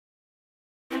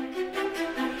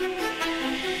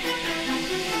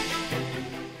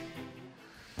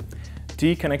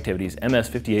TE Connectivity's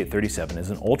MS5837 is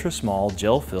an ultra-small,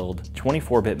 gel-filled,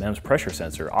 24-bit MEMS pressure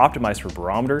sensor optimized for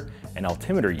barometer and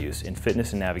altimeter use in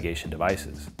fitness and navigation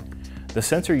devices. The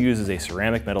sensor uses a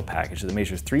ceramic metal package that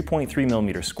measures 3.3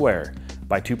 mm square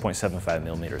by 2.75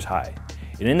 mm high.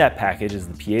 And in that package is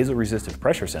the piezoresistive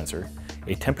pressure sensor,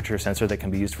 a temperature sensor that can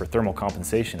be used for thermal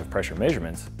compensation of pressure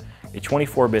measurements, a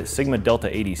 24-bit Sigma Delta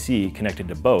ADC connected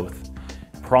to both,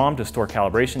 PROM to store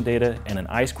calibration data, and an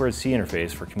I2C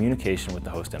interface for communication with the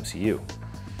host MCU.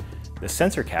 The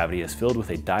sensor cavity is filled with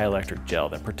a dielectric gel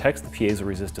that protects the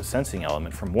piezoresistive sensing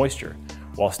element from moisture,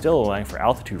 while still allowing for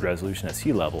altitude resolution at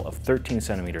sea level of 13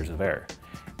 centimeters of air,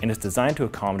 and is designed to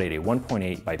accommodate a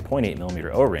 1.8 by 0.8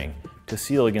 mm O-ring to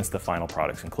seal against the final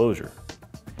product's enclosure.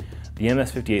 The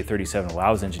MS5837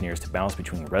 allows engineers to balance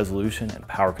between resolution and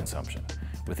power consumption,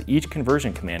 with each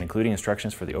conversion command including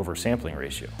instructions for the oversampling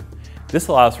ratio. This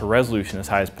allows for resolution as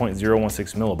high as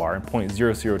 0.016 millibar and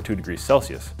 0.002 degrees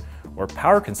Celsius, or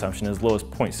power consumption as low as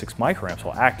 0.6 microamps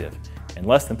while active and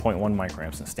less than 0.1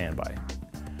 microamps in standby.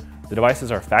 The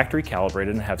devices are factory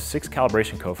calibrated and have 6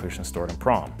 calibration coefficients stored in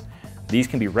PROM. These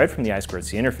can be read from the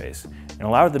I2C interface and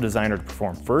allow the designer to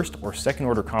perform first or second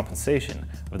order compensation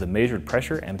of the measured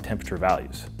pressure and temperature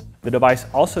values. The device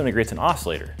also integrates an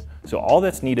oscillator, so all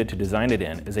that's needed to design it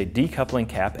in is a decoupling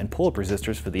cap and pull-up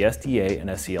resistors for the SDA and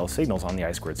SCL signals on the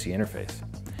I2C interface.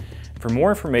 For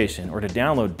more information or to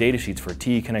download datasheets for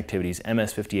TE Connectivity's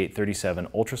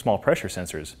MS5837 ultra-small pressure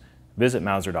sensors, visit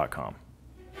Mouser.com.